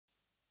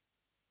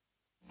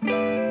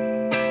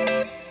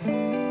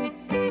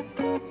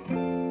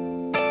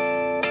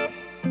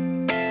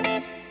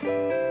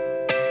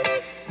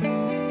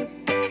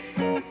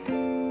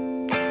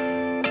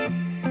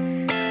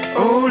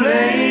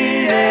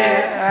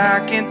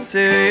can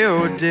tell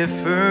you're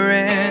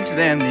different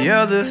than the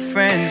other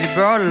friends you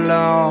brought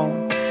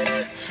along.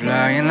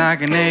 Flying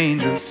like an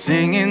angel,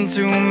 singing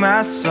to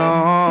my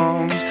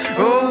songs.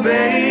 Oh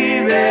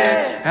baby,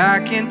 I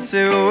can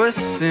tell we're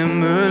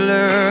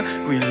similar.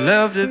 We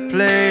love to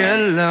play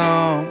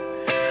along,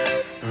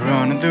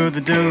 running through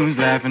the dunes,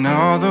 laughing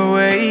all the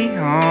way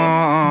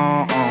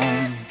home.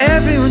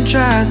 Everyone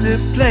tries to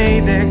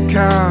play their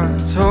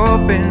cards,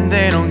 hoping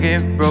they don't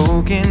get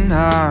broken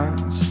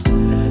hearts.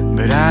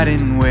 But I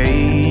didn't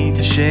wait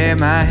to share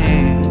my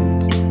hand.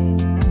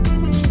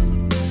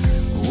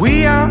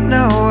 We all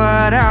know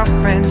what our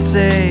friends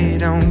say,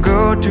 don't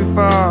go too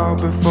far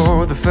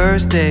before the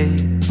first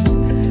date.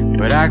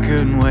 But I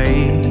couldn't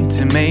wait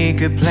to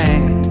make a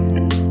plan.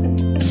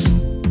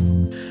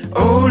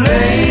 Oh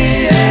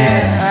lady,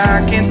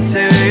 I can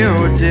tell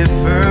you're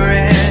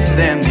different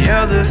than the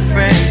other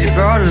friends you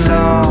brought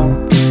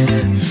along.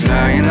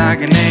 Flying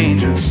like an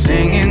angel,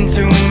 singing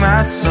to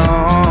my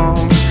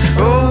songs.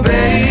 Oh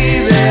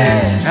baby,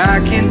 I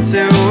can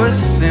tell we're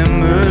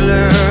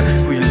similar.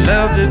 We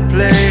love to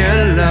play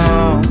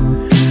along,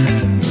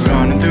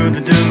 running through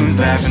the dunes,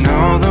 laughing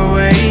all the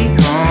way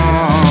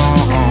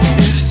home.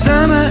 If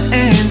summer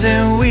ends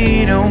and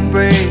we don't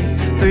break,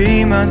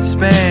 3 months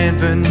spent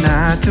but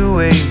not to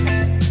waste,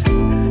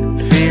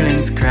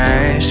 feelings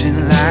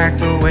crashing like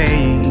the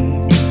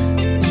waves.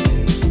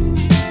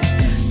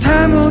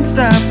 Time won't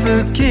stop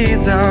for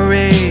kids our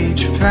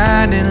age,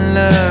 finding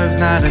love's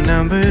not a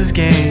numbers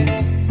game.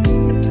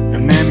 A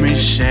memory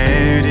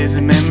shared is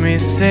a memory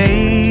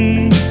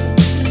saved.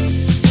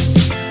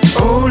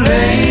 Oh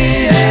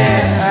lady,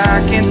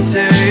 I can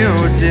tell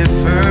you're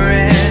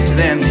different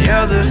than the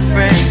other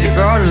friends you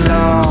brought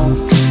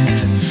along.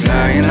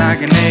 Flying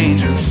like an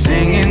angel,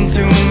 singing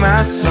to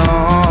my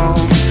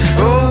songs.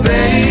 Oh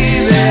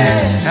baby,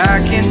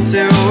 I can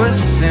tell we're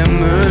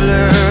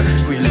similar.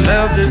 We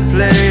love to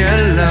play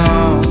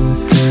along,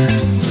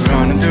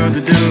 running through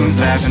the dunes,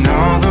 laughing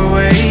all the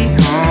way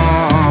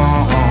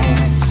home.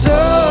 So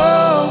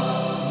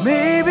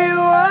maybe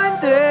one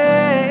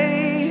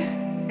day,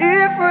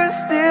 if we're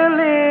still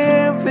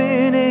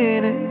living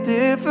in a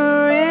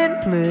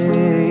different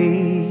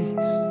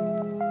place,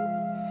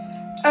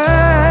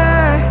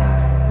 I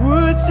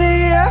would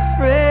see a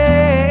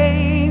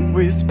frame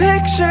with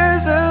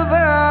pictures of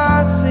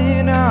us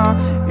in our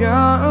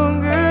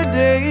younger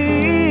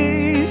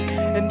days,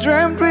 and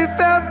dreamt we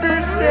felt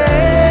the same.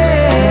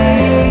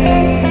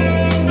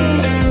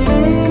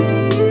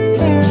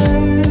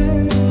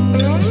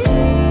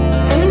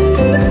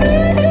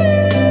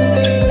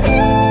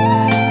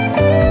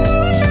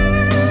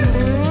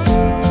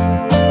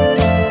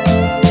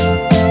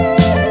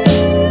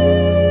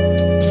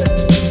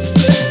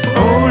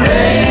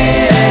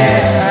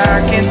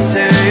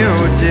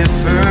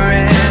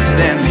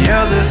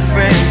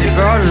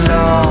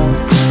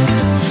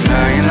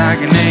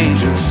 Like an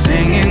angel,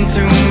 singing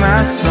to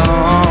my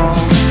song.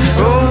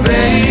 Oh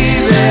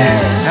baby,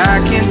 I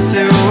can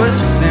tell we're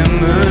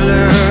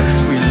similar.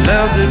 We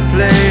love to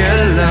play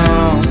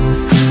along,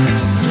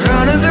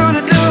 running through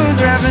the dunes,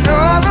 laughing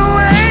all the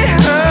way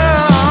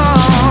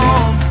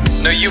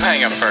home. No, you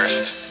hang up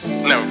first.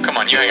 No, come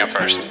on, you hang up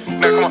first.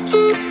 No, come on.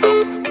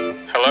 Oh,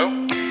 hello?